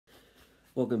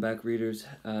Welcome back, readers,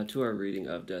 to our reading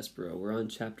of Despereaux. We're on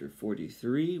chapter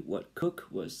 43, What Cook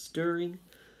Was Stirring.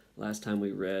 Last time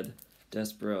we read,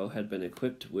 Despereaux had been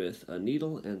equipped with a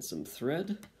needle and some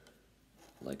thread,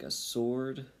 like a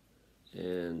sword,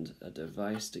 and a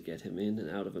device to get him in and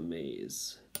out of a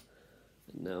maze.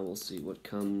 And now we'll see what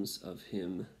comes of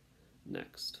him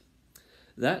next.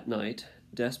 That night,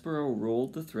 Despereaux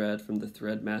rolled the thread from the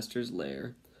threadmaster's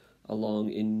lair,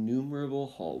 along innumerable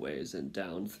hallways and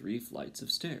down 3 flights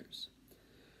of stairs.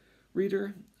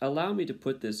 Reader, allow me to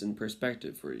put this in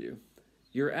perspective for you.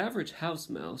 Your average house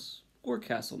mouse, or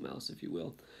castle mouse if you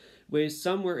will, weighs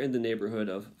somewhere in the neighborhood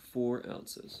of 4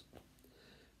 ounces.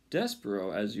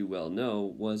 Despereaux, as you well know,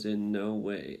 was in no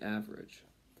way average.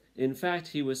 In fact,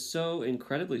 he was so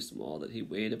incredibly small that he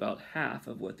weighed about half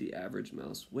of what the average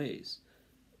mouse weighs,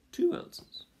 2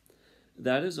 ounces.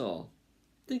 That is all.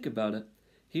 Think about it.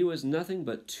 He was nothing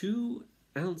but 2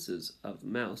 ounces of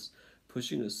mouse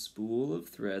pushing a spool of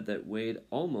thread that weighed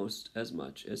almost as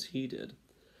much as he did.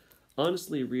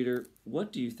 Honestly, reader,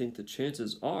 what do you think the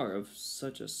chances are of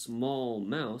such a small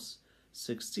mouse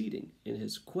succeeding in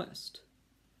his quest?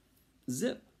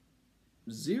 Zip.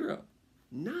 0.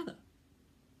 Nada.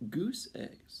 Goose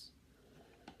eggs.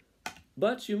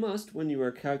 But you must, when you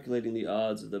are calculating the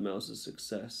odds of the mouse's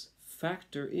success,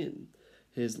 factor in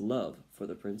his love for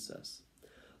the princess.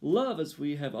 Love, as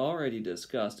we have already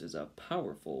discussed, is a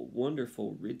powerful,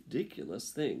 wonderful,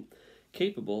 ridiculous thing,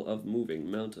 capable of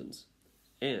moving mountains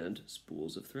and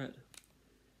spools of thread.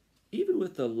 Even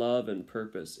with the love and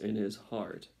purpose in his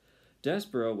heart,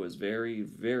 Despereaux was very,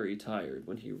 very tired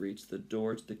when he reached the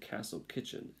door to the castle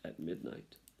kitchen at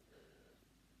midnight.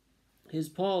 His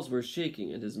paws were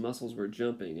shaking and his muscles were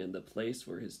jumping, and the place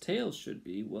where his tail should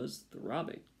be was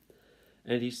throbbing.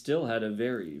 And he still had a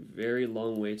very, very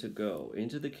long way to go,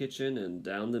 into the kitchen and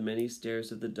down the many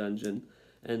stairs of the dungeon,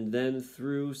 and then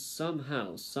through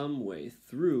somehow, some way,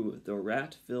 through the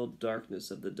rat-filled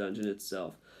darkness of the dungeon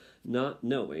itself, not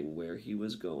knowing where he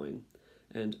was going.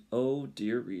 And oh,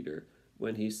 dear reader,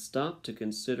 when he stopped to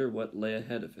consider what lay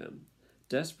ahead of him,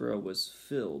 Despereaux was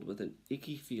filled with an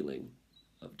icky feeling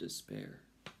of despair.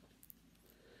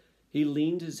 He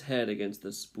leaned his head against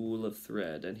the spool of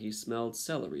thread, and he smelled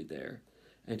celery there,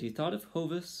 and he thought of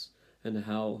Hovis, and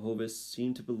how Hovis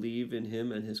seemed to believe in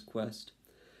him and his quest.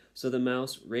 So the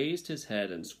mouse raised his head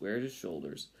and squared his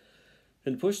shoulders,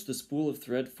 and pushed the spool of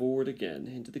thread forward again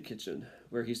into the kitchen,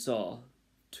 where he saw,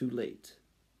 too late,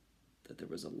 that there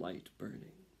was a light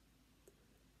burning.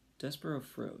 Despereaux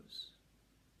froze.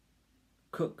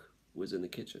 Cook was in the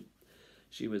kitchen.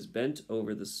 She was bent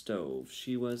over the stove.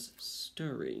 She was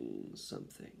stirring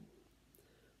something.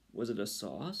 Was it a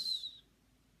sauce?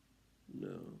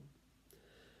 No.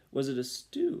 Was it a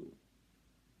stew?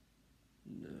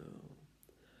 No.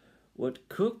 What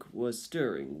Cook was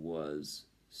stirring was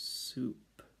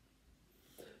soup.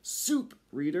 Soup,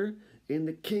 reader, in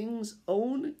the king's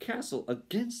own castle,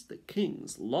 against the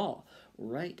king's law,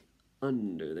 right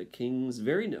under the king's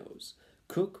very nose.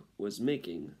 Cook was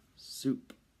making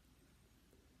soup.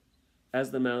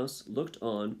 As the mouse looked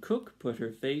on, Cook put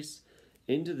her face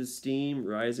into the steam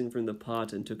rising from the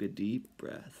pot and took a deep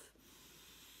breath.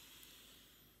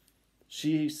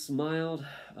 She smiled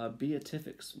a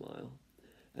beatific smile,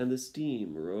 and the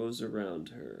steam rose around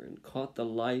her and caught the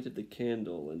light of the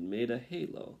candle and made a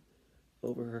halo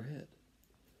over her head.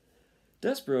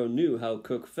 Despereaux knew how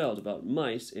Cook felt about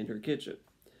mice in her kitchen.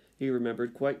 He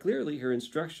remembered quite clearly her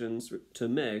instructions to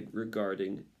Meg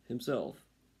regarding himself.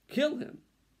 Kill him.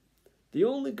 The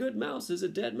only good mouse is a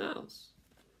dead mouse.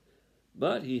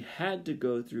 But he had to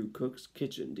go through Cook's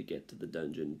kitchen to get to the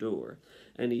dungeon door,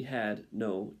 and he had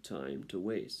no time to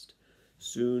waste.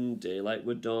 Soon daylight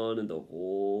would dawn, and the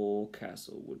whole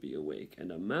castle would be awake,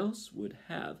 and a mouse would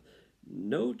have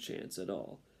no chance at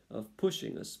all of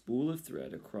pushing a spool of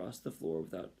thread across the floor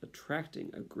without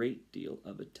attracting a great deal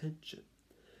of attention.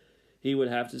 He would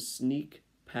have to sneak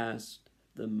past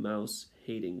the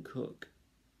mouse-hating Cook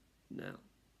now.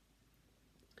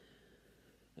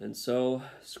 And so,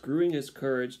 screwing his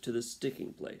courage to the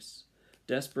sticking place,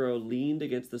 Despereaux leaned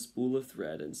against the spool of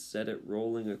thread and set it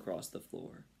rolling across the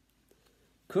floor.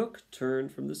 Cook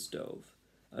turned from the stove,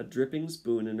 a dripping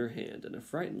spoon in her hand and a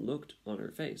frightened look on her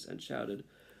face, and shouted,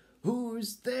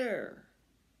 "Who's there?"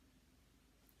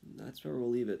 And that's where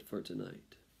we'll leave it for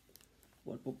tonight.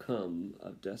 What will come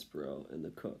of Despereaux and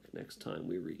the Cook next time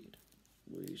we read?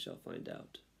 We shall find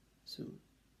out soon.